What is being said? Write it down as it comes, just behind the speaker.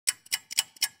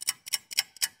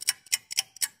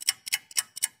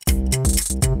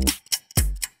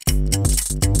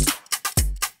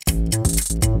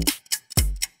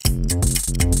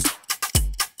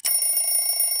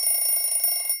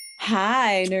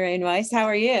Hi, Naren Weiss. How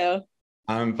are you?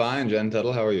 I'm fine, Jen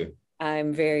Tuttle. How are you?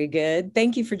 I'm very good.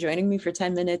 Thank you for joining me for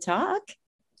 10-minute talk.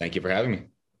 Thank you for having me.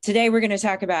 Today we're going to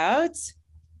talk about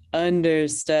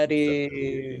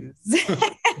understudies.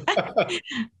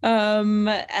 And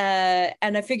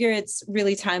I figure it's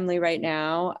really timely right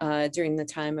now during the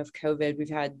time of COVID. We've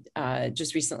had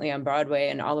just recently on Broadway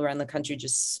and all around the country,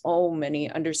 just so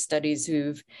many understudies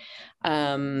who've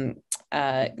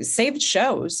saved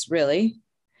shows, really.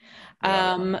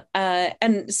 Yeah.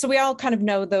 And so we all kind of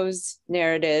know those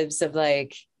narratives of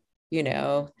like, you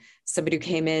know, somebody who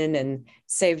came in and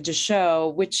saved a show,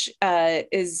 which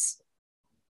is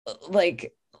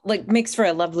like makes for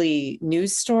a lovely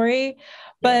news story. Yeah.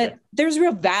 But there's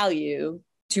real value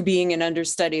to being an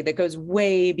understudy that goes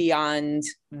way beyond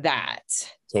that.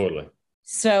 Totally.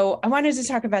 So I wanted to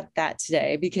talk about that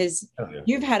today because Oh, yeah.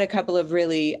 you've had a couple of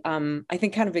really, I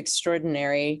think, kind of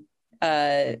extraordinary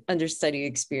understudy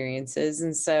experiences.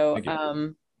 And so Thank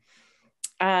you.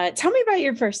 tell me about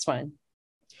your first one.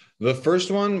 The first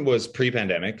one was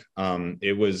pre-pandemic. I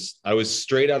was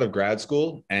straight out of grad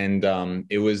school, and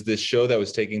it was this show that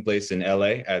was taking place in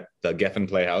LA at the Geffen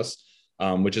Playhouse,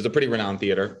 which is a pretty renowned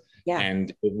theater. Yeah.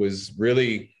 And it was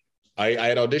really, I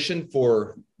had auditioned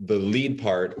for the lead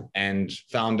part and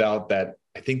found out that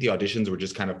I think the auditions were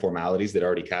just kind of formalities. They'd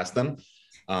already cast them.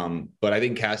 But I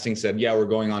think casting said, yeah, we're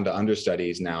going on to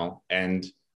understudies now. And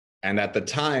at the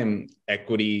time,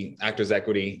 actors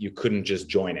equity, you couldn't just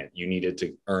join it. You needed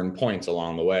to earn points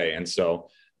along the way. And so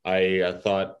I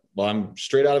thought, well, I'm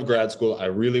straight out of grad school. I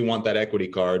really want that equity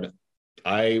card.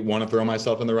 I want to throw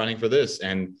myself in the running for this.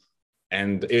 And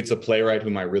it's a playwright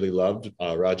whom I really loved,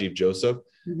 Rajiv Joseph.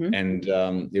 Mm-hmm. And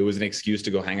it was an excuse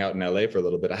to go hang out in LA for a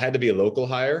little bit. I had to be a local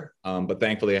hire, but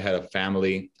thankfully I had a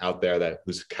family out there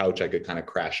whose couch I could kind of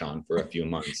crash on for a few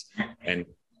months, and it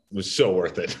was so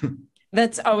worth it.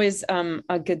 That's always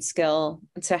a good skill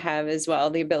to have as well,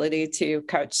 the ability to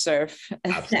couch surf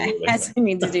as you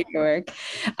need to do your work.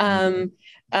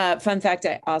 Fun fact,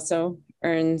 I also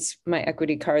earned my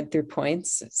equity card through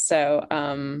points. So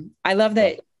I love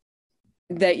that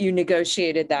you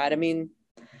negotiated that. I mean,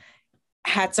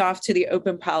 hats off to the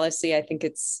open policy. I think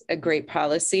it's a great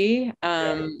policy.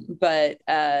 But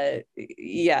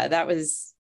yeah, that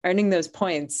was earning those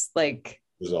points. Like,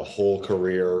 it was a whole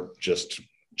career just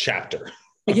chapter.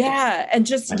 Yeah. And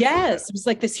just, yes, it was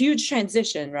like this huge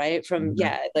transition, right? From,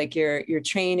 like your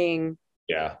training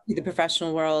to the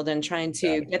professional world and trying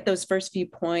to get those first few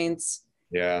points.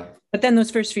 Yeah. But then those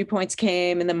first few points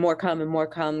came and then more come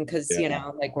because,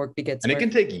 like work begets and work. it can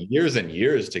take years and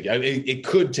years to get, it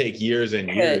could take years and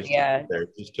years. Yeah. It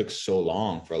just took so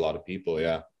long for a lot of people.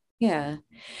 Yeah. Yeah.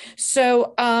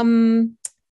 So,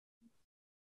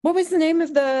 what was the name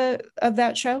of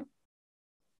that show?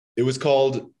 It was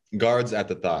called Guards at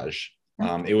the Taj.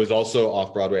 It was also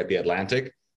off Broadway at the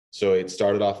Atlantic. So it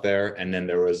started off there, and then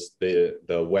there was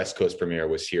the West Coast premiere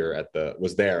was there at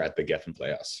the Geffen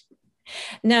Playhouse.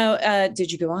 Now,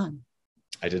 did you go on?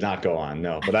 I did not go on,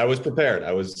 no, but I was prepared.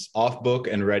 I was off book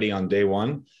and ready on day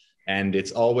one. And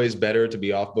it's always better to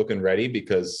be off book and ready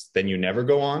because then you never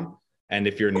go on. And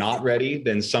if you're not ready,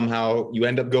 then somehow you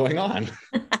end up going on.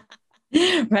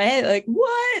 Right? Like,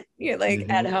 what? You're like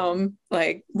at home,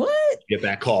 like, what? Get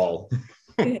that call.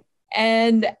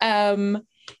 And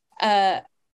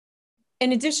in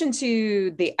addition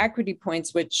to the equity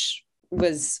points, which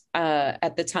was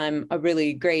at the time a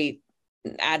really great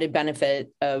added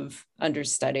benefit of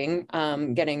understudying,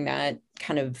 getting that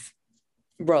kind of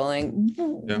rolling.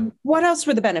 Yeah. What else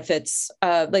were the benefits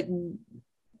of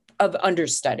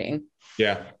understudying?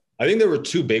 Yeah. I think there were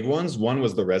two big ones. One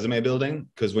was the resume building,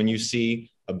 because when you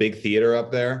see a big theater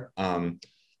up there,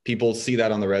 people see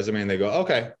that on the resume and they go,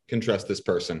 okay, can trust this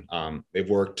person. They've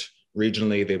worked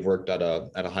regionally, they've worked at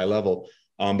a high level.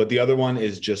 But the other one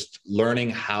is just learning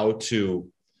how to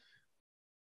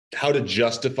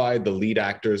justify the lead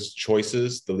actor's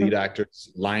choices, the lead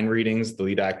actor's line readings, the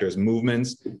lead actor's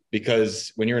movements,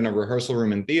 because when you're in a rehearsal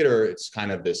room in theater, it's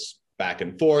kind of this back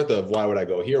and forth of why would I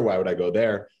go here? Why would I go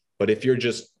there? But if you're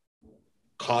just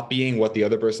copying what the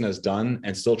other person has done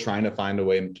and still trying to find a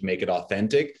way to make it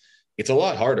authentic, it's a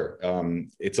lot harder.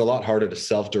 It's a lot harder to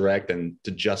self-direct and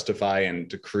to justify and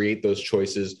to create those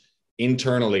choices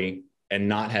internally and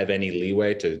not have any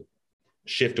leeway to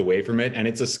shift away from it. And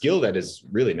it's a skill that is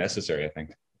really necessary, I think.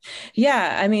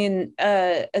 Yeah, I mean,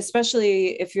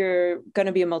 especially if you're going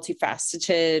to be a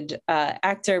multifaceted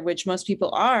actor, which most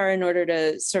people are in order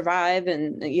to survive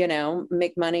and,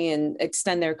 make money and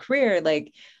extend their career,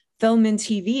 like film and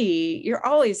TV, you're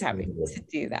always having to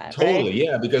do that. Totally. Right?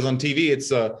 Yeah. Because on TV,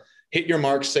 hit your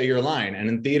mark, say your line. And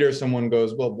in theater, someone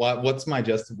goes, well, why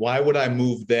would I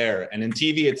move there? And in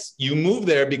TV, it's you move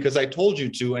there because I told you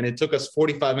to, and it took us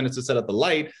 45 minutes to set up the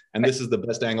light, and this is the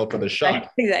best angle for the shot.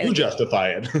 Exactly. You justify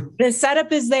it. The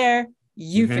setup is there,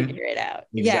 you figure it out.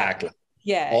 Exactly.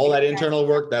 Yeah. All that internal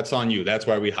work, that's on you. That's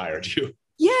why we hired you.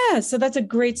 Yeah. So that's a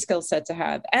great skill set to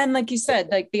have. And like you said,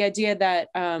 like the idea that,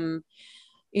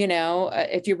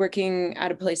 if you're working at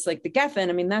a place like the Geffen,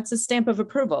 I mean, that's a stamp of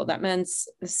approval. That means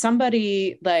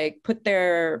somebody like put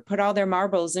all their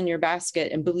marbles in your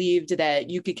basket and believed that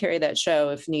you could carry that show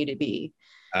if needed be.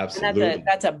 Absolutely.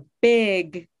 That's a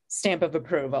big stamp of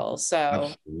approval. So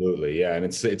absolutely. Yeah. And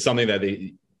it's something that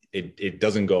it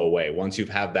doesn't go away. Once you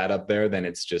have that up there, then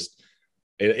it's just,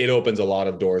 it opens a lot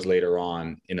of doors later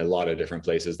on in a lot of different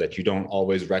places that you don't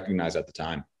always recognize at the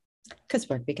time. Because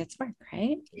work begets work,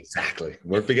 right? Exactly.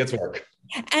 Work begets work.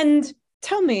 And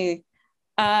tell me,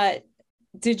 what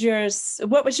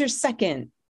was your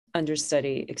second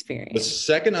understudy experience? The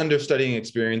second understudying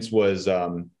experience was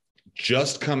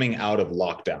just coming out of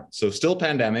lockdown. So still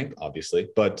pandemic, obviously,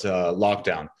 but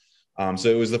lockdown. So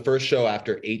it was the first show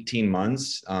after 18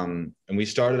 months. And we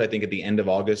started, I think, at the end of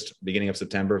August, beginning of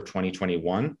September of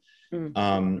 2021.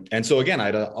 And so again, I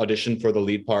had auditioned for the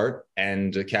lead part,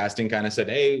 and casting kind of said,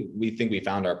 hey, we think we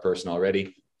found our person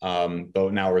already,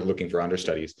 but now we're looking for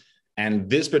understudies. And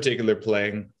this particular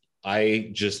play,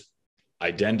 I just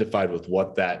identified with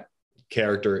what that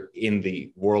character in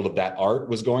the world of that art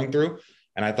was going through.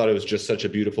 And I thought it was just such a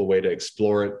beautiful way to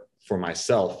explore it for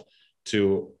myself,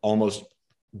 to almost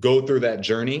go through that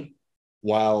journey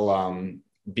while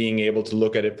being able to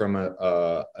look at it from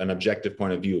an objective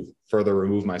point of view, further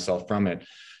remove myself from it.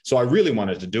 So I really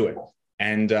wanted to do it.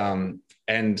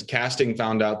 And casting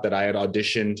found out that I had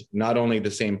auditioned not only the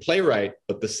same playwright,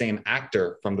 but the same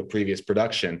actor from the previous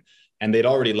production. And they'd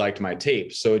already liked my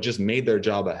tape. So it just made their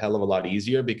job a hell of a lot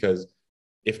easier, because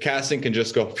if casting can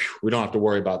just go, we don't have to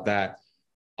worry about that,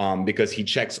 because he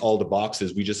checks all the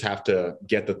boxes. We just have to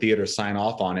get the theater sign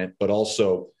off on it. But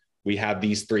also we have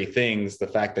these three things: the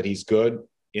fact that he's good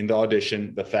in the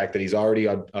audition, the fact that he's already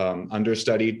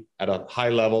understudied at a high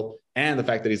level, and the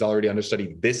fact that he's already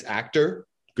understudied this actor,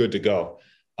 good to go.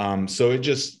 So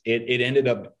it ended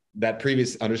up, that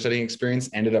previous understudying experience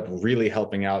ended up really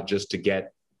helping out just to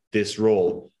get this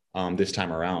role this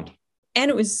time around. And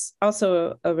it was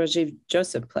also a Rajiv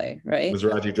Joseph play, right? It was a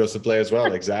Rajiv Joseph play as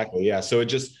well. Exactly. Yeah. So it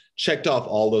just checked off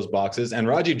all those boxes. And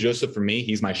Rajiv Joseph, for me,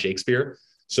 he's my Shakespeare.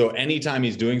 So anytime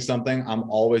he's doing something, I'm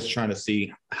always trying to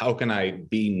see, how can I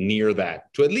be near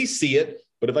that to at least see it?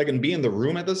 But if I can be in the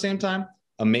room at the same time,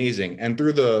 amazing. And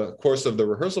through the course of the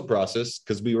rehearsal process,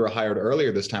 because we were hired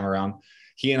earlier this time around,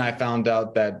 he and I found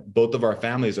out that both of our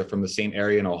families are from the same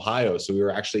area in Ohio. So we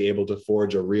were actually able to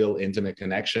forge a real intimate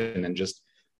connection and just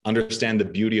understand the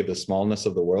beauty of the smallness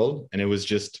of the world. And it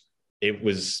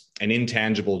was an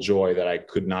intangible joy that I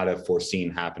could not have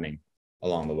foreseen happening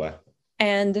along the way.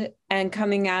 And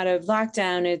coming out of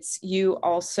lockdown, it's you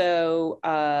also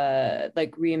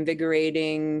like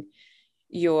reinvigorating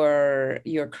your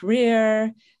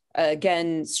career,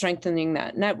 again, strengthening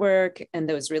that network and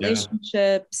those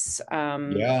relationships,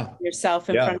 yourself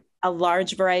in front of a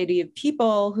large variety of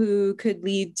people who could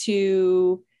lead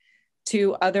to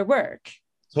other work.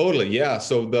 Totally. Yeah.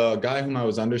 So the guy whom I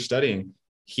was understudying,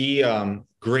 he,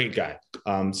 great guy.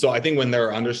 So I think when there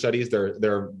are understudies,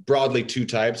 there are broadly two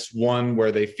types. One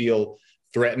where they feel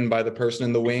threatened by the person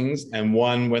in the wings, and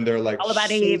one when they're like, all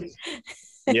about Eve.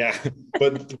 Yeah.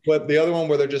 But the other one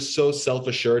where they're just so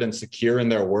self-assured and secure in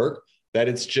their work that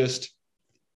it's just,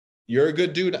 you're a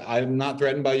good dude. I'm not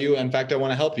threatened by you. In fact, I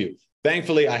want to help you.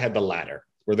 Thankfully, I had the latter,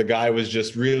 where the guy was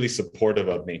just really supportive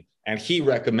of me. And he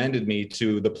recommended me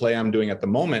to the play I'm doing at the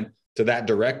moment to that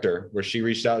director, where she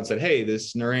reached out and said, hey,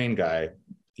 this Naren guy,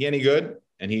 he any good?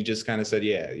 And he just kind of said,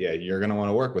 yeah, you're going to want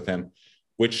to work with him.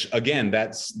 Which, again,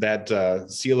 that's that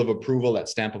seal of approval, that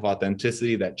stamp of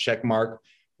authenticity, that check mark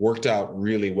worked out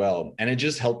really well. And it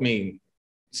just helped me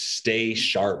stay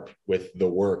sharp with the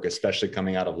work, especially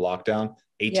coming out of lockdown,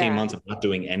 18 months of not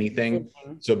doing anything.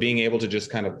 So being able to just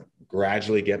kind of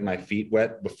gradually get my feet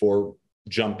wet before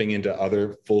jumping into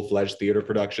other full-fledged theater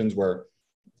productions where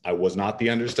I was not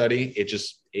the understudy,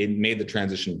 it made the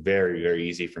transition very, very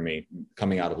easy for me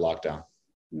coming out of lockdown.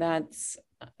 That's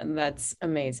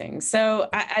amazing. So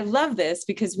I love this,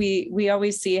 because we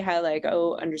always see how like,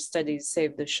 oh, understudies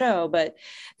save the show, but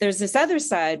there's this other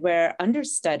side where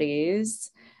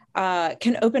understudies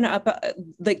can open up,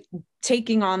 like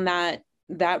taking on that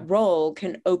role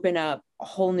can open up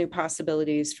whole new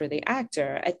possibilities for the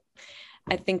actor.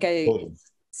 I think I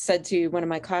said to one of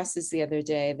my classes the other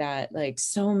day that like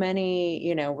so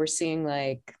many, we're seeing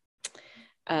like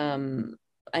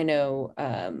I know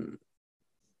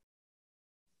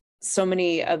so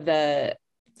many of the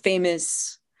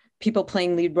famous people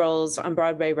playing lead roles on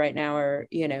Broadway right now are,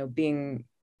 being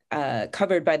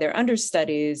covered by their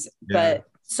understudies, but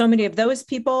so many of those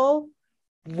people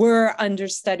were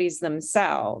understudies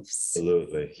themselves.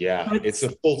 Absolutely. Yeah. It's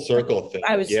a full circle thing.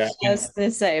 I was just going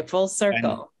to say full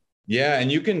circle.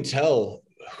 And you can tell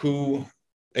who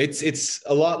it's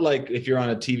a lot like if you're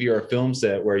on a TV or a film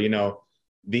set where,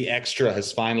 the extra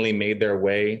has finally made their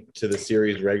way to the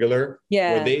series regular.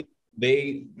 Yeah. Where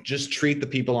they just treat the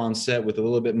people on set with a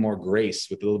little bit more grace,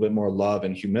 with a little bit more love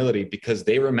and humility, because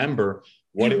they remember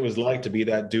what it was like to be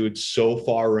that dude so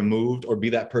far removed, or be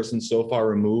that person so far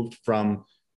removed from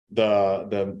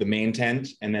the main tent,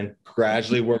 and then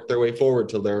gradually work their way forward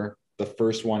till they're the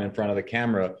first one in front of the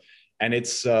camera. And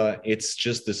it's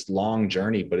just this long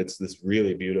journey, but it's this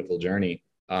really beautiful journey.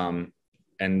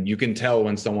 And you can tell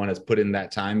when someone has put in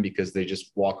that time, because they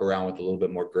just walk around with a little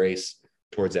bit more grace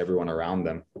towards everyone around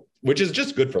them, which is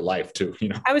just good for life too.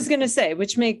 I was going to say,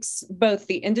 which makes both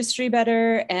the industry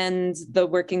better and the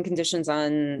working conditions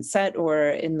on set or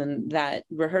in that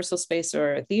rehearsal space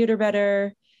or theater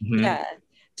better. Mm-hmm. Yeah.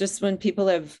 Just when people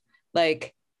have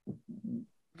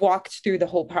walked through the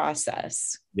whole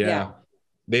process. Yeah.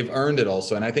 They've earned it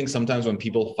also. And I think sometimes when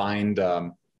people find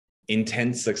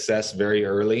intense success very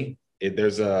early,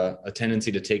 there's a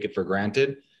tendency to take it for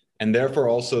granted. And therefore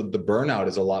also the burnout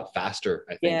is a lot faster,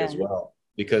 I think, as well,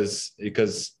 because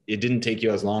it didn't take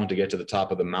you as long to get to the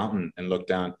top of the mountain and look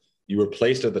down. You were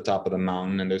placed at the top of the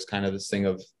mountain, and there's kind of this thing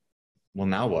of, well,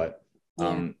 now what?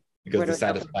 Because the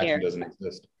satisfaction doesn't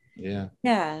exist. Yeah.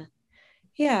 Yeah.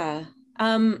 Yeah.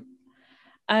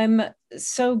 I'm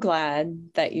so glad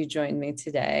that you joined me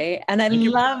today. And I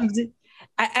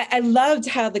loved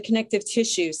how the connective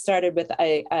tissue started with,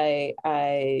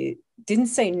 I didn't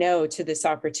say no to this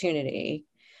opportunity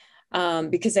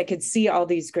because I could see all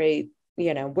these great,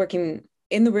 working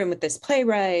in the room with this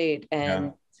playwright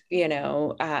and,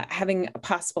 having a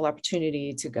possible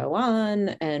opportunity to go on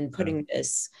and putting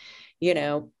this,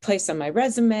 place on my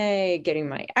resume, getting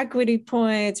my equity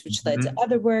points, which led to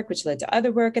other work,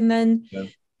 and then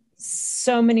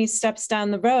so many steps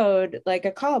down the road, like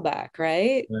a callback,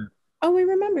 right? Yeah. Oh, we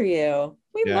remember you.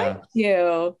 We like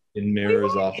you. It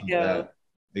mirrors off of that.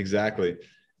 Exactly.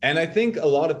 And I think a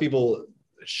lot of people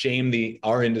shame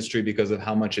our industry because of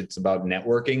how much it's about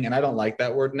networking. And I don't like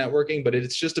that word networking, but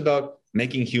it's just about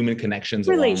making human connections.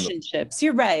 Relationships.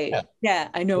 You're right. Yeah.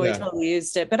 I know I totally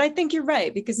used it, but I think you're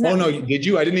right because Oh no, did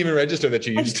you? I didn't even register that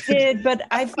you used it. I did, but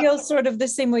I feel sort of the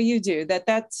same way you do,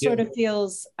 that sort of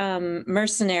feels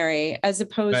mercenary as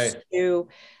opposed to,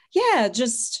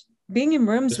 just being in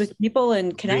rooms with people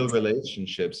and connecting. Real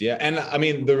relationships. Yeah. And I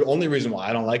mean, the only reason why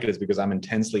I don't like it is because I'm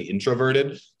intensely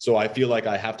introverted. So I feel like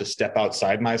I have to step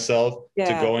outside myself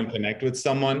to go and connect with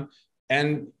someone.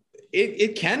 And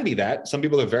it can be that. Some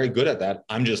people are very good at that.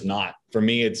 I'm just not. For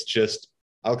me, it's just,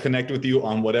 I'll connect with you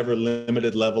on whatever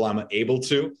limited level I'm able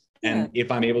to. And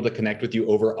if I'm able to connect with you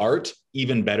over art,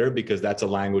 even better, because that's a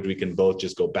language we can both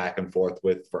just go back and forth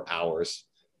with for hours.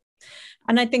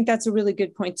 And I think that's a really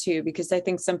good point too, because I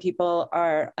think some people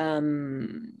are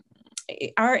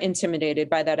intimidated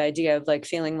by that idea of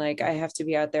feeling like I have to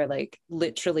be out there,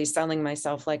 literally selling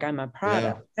myself like I'm a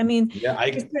product. Yeah. I mean, I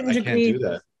can't do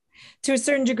that. To a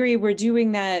certain degree, we're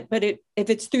doing that, but if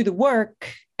it's through the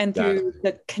work and through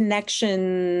the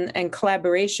connection and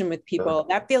collaboration with people,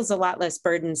 that feels a lot less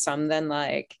burdensome than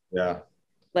there's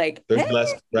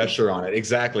less pressure on it.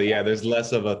 Exactly. Yeah. There's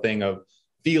less of a thing of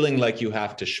feeling like you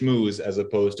have to schmooze as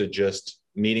opposed to just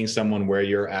meeting someone where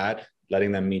you're at,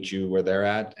 letting them meet you where they're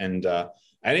at. And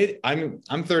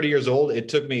I'm 30 years old. It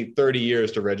took me 30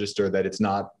 years to register that it's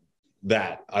not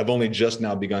that. I've only just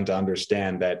now begun to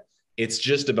understand that it's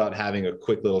just about having a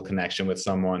quick little connection with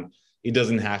someone. It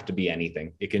doesn't have to be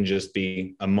anything. It can just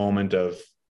be a moment of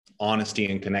honesty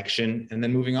and connection, and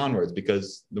then moving onwards,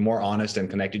 because the more honest and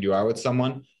connected you are with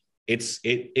someone,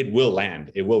 it will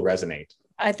land, it will resonate.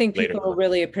 I think people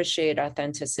really appreciate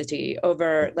authenticity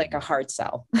over a hard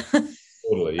sell.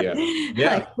 Totally.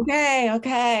 Yeah.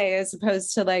 Okay. As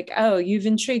opposed to oh, you've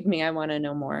intrigued me, I want to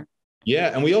know more.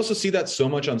 Yeah. And we also see that so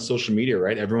much on social media,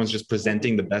 right? Everyone's just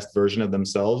presenting the best version of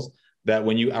themselves, that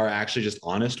when you are actually just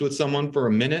honest with someone for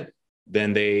a minute,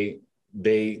 then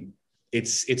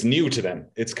it's new to them.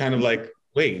 It's kind of like,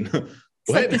 wait, what?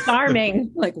 It's disarming.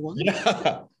 What?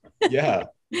 Yeah.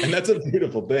 And that's a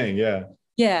beautiful thing.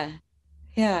 Yeah.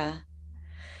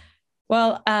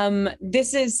 Well,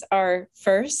 this is our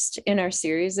first in our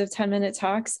series of 10-minute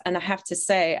talks. And I have to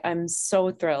say, I'm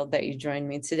so thrilled that you joined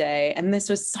me today. And this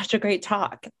was such a great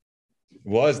talk.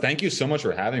 Thank you so much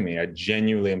for having me. I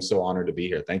genuinely am so honored to be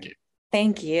here. Thank you.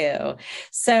 Thank you.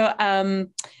 So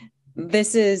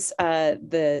this is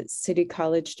the City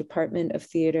College Department of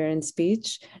Theater and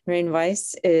Speech. Naren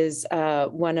Weiss is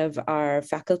one of our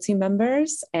faculty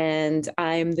members, and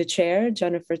I'm the chair,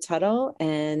 Jennifer Tuttle.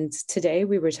 And today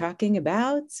we were talking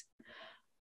about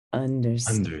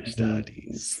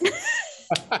Understudies.